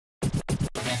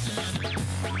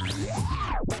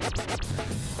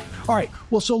All right.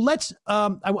 Well, so let's. I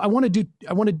want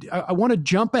to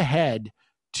jump ahead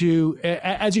to,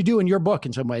 as you do in your book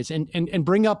in some ways, and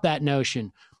bring up that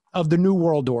notion of the New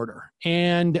World Order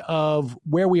and of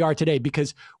where we are today,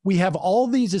 because we have all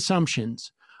these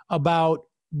assumptions about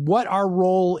what our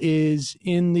role is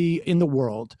in the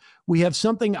world. We have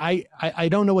something, I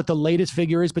don't know what the latest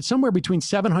figure is, but somewhere between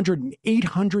 700 and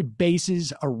 800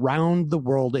 bases around the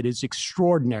world. It is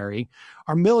extraordinary.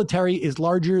 Our military is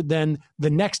larger than the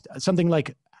next, something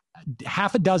like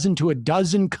half a dozen to a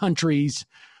dozen countries,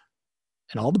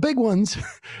 and all the big ones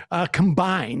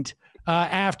combined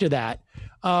after that.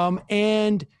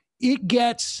 And it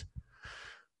gets,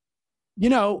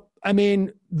 the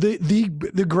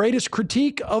greatest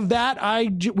critique of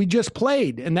that we just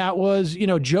played, and that was,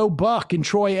 Joe Buck and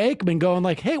Troy Aikman going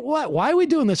like, hey, why are we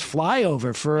doing this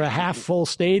flyover for a half full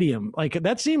stadium? Like,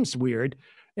 that seems weird.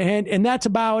 And that's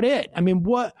about it. I mean,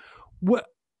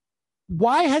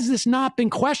 why has this not been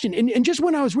questioned? And just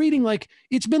when I was reading, like,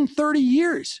 it's been 30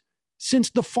 years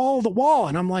since the fall of the wall.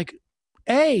 And I'm like,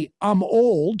 A, I'm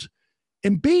old,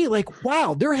 and B, like,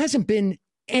 wow, there hasn't been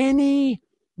any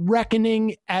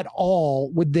reckoning at all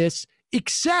with this,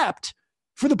 except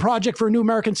for the Project for a New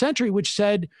American Century, which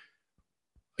said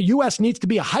the U.S. needs to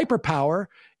be a hyperpower,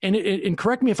 and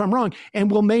correct me if I'm wrong,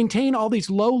 and will maintain all these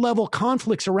low-level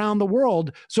conflicts around the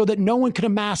world so that no one can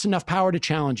amass enough power to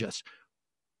challenge us.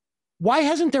 Why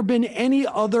hasn't there been any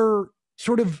other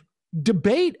sort of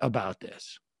debate about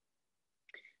this?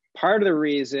 Part of the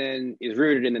reason is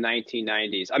rooted in the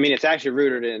 1990s. I mean, it's actually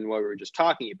rooted in what we were just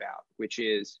talking about, which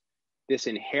is this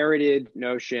inherited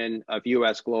notion of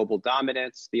U.S. global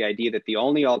dominance, the idea that the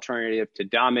only alternative to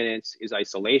dominance is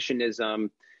isolationism.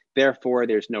 Therefore,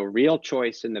 there's no real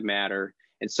choice in the matter.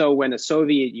 And so when the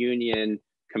Soviet Union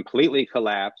completely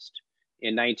collapsed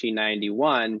in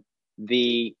 1991,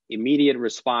 the immediate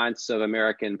response of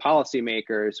American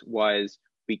policymakers was,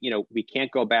 we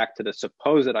can't go back to the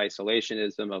supposed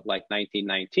isolationism of like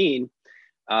 1919.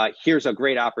 Here's a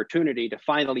great opportunity to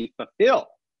finally fulfill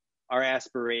our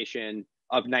aspiration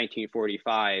of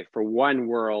 1945 for one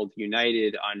world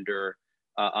united under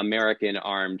American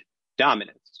armed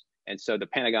dominance. And so the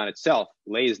Pentagon itself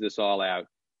lays this all out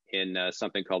in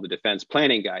something called the Defense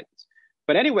Planning Guidance.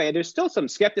 But anyway, there's still some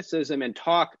skepticism and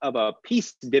talk of a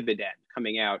peace dividend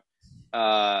coming out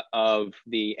of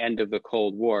the end of the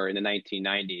Cold War in the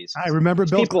 1990s. I remember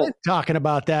Bill Clinton talking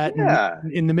about that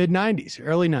in the mid-90s,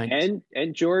 early 90s.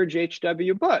 And George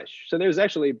H.W. Bush. So there's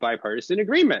actually bipartisan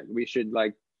agreement. We should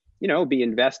be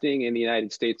investing in the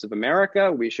United States of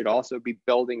America. We should also be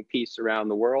building peace around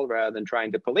the world rather than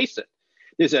trying to police it.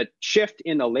 There's a shift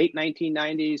in the late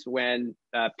 1990s when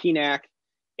PNAC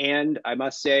and, I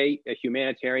must say, a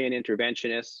humanitarian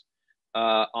interventionist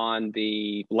on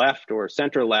the left or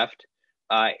center left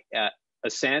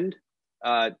ascend.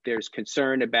 There's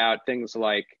concern about things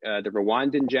like the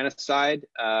Rwandan genocide,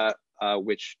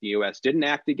 which the U.S. didn't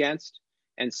act against.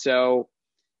 And so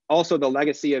also the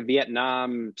legacy of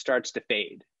Vietnam starts to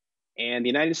fade. And the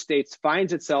United States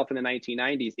finds itself in the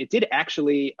 1990s. It did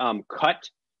actually cut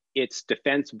its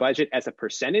defense budget as a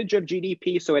percentage of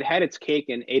GDP. So it had its cake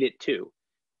and ate it too.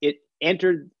 It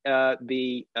entered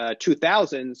the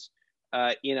 2000s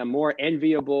in a more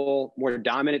enviable, more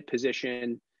dominant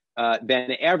position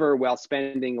than ever, while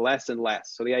spending less and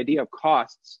less. So the idea of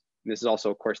costs, and this is also,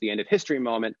 of course, the end of history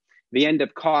moment, the end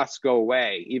of costs go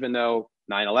away, even though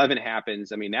 9/11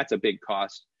 happens. I mean, that's a big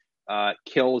cost,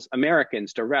 kills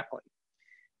Americans directly.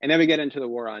 And then we get into the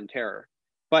war on terror.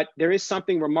 But there is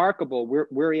something remarkable.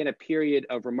 We're in a period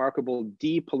of remarkable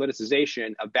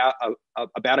depoliticization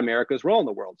about America's role in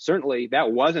the world. Certainly,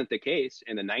 that wasn't the case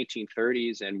in the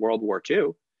 1930s and World War II.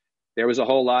 There was a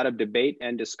whole lot of debate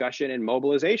and discussion and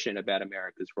mobilization about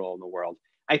America's role in the world.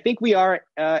 I think we are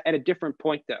at a different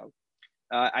point, though.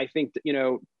 I think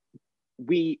that,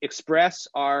 we express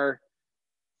our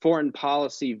foreign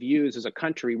policy views as a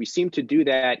country. We seem to do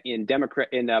that in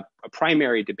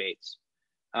primary debates.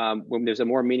 When there's a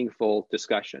more meaningful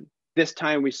discussion. This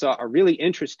time we saw a really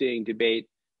interesting debate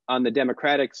on the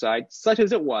Democratic side, such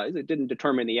as it was. It didn't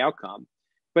determine the outcome,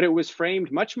 but it was framed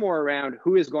much more around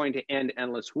who is going to end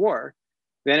endless war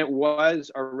than it was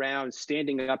around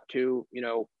standing up to,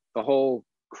 the whole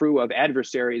crew of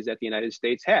adversaries that the United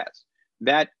States has.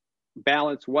 That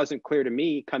balance wasn't clear to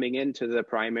me coming into the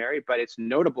primary, but it's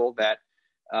notable that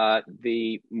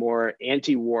the more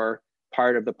anti-war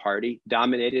part of the party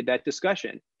dominated that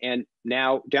discussion. And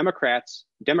now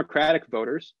Democratic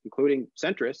voters, including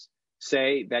centrists,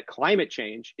 say that climate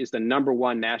change is the number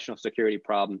one national security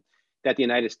problem that the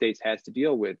United States has to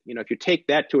deal with. If you take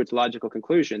that to its logical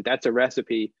conclusion, that's a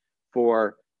recipe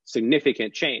for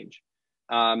significant change.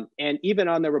 And even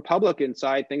on the Republican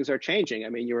side, things are changing. I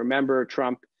mean, you remember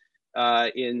Trump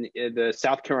in the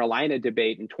South Carolina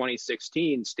debate in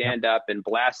 2016 stand up and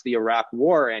blast the Iraq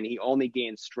War, and he only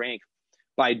gained strength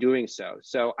by doing so.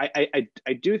 So I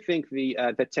do think the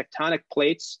tectonic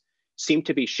plates seem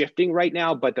to be shifting right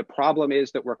now, but the problem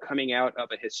is that we're coming out of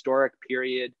a historic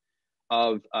period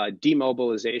of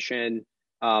demobilization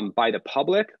by the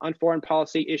public on foreign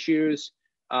policy issues.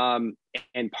 And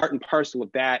part and parcel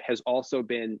of that has also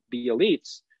been the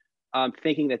elites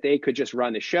thinking that they could just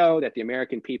run the show, that the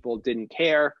American people didn't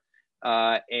care,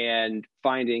 and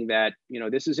finding that,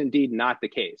 this is indeed not the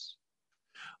case.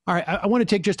 All right, I want to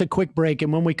take just a quick break.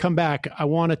 And when we come back, I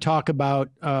want to talk about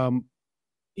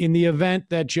in the event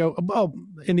that Joe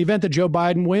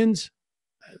Biden wins,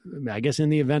 I guess in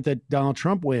the event that Donald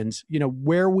Trump wins,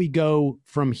 where we go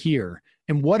from here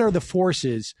and what are the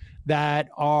forces that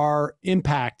are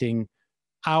impacting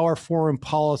our foreign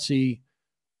policy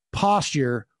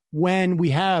posture when we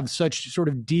have such sort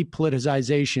of deep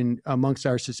politicization amongst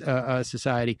our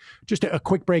society. Just a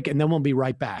quick break, and then we'll be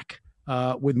right back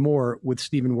with more with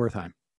Stephen Wertheim.